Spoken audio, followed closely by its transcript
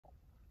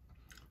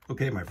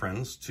Okay, my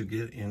friends, to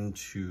get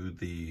into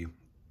the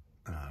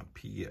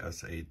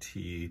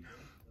PSAT,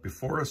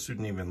 before a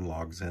student even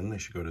logs in, they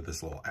should go to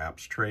this little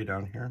apps tray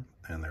down here,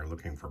 and they're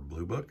looking for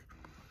Bluebook.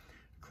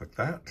 Click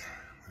that.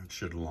 It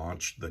should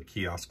launch the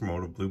kiosk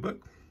mode of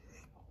Bluebook.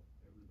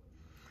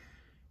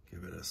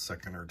 Give it a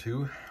second or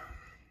two.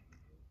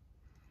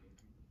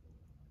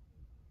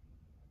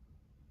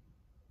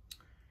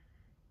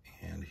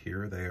 And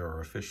here they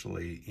are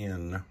officially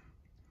in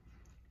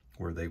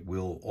where they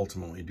will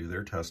ultimately do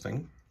their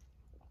testing.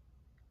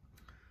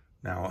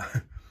 Now,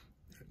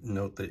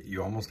 note that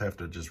you almost have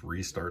to just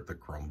restart the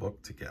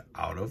Chromebook to get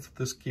out of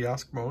this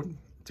kiosk mode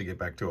to get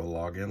back to a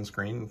login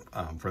screen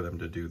for them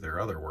to do their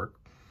other work.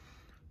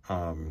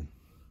 And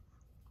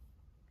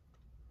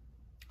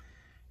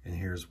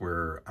here's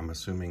where I'm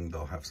assuming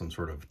they'll have some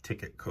sort of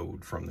ticket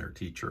code from their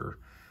teacher.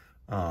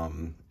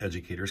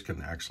 Educators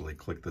can actually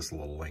click this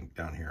little link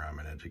down here, I'm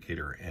an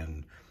educator,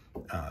 and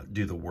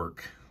do the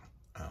work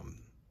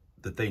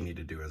that they need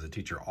to do as a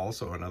teacher.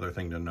 Also, another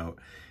thing to note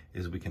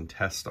is we can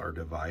test our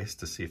device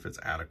to see if it's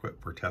adequate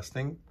for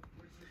testing.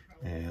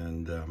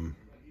 And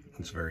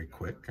it's very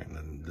quick. And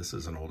then this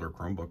is an older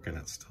Chromebook and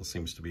it still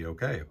seems to be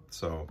okay.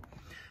 So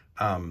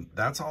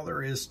that's all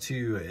there is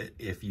to it.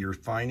 If you're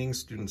finding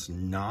students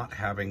not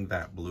having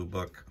that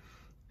Bluebook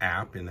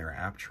app in their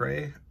app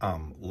tray,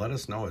 let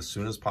us know as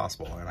soon as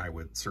possible. And I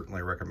would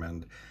certainly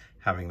recommend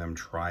having them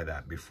try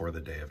that before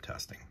the day of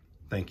testing.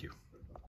 Thank you.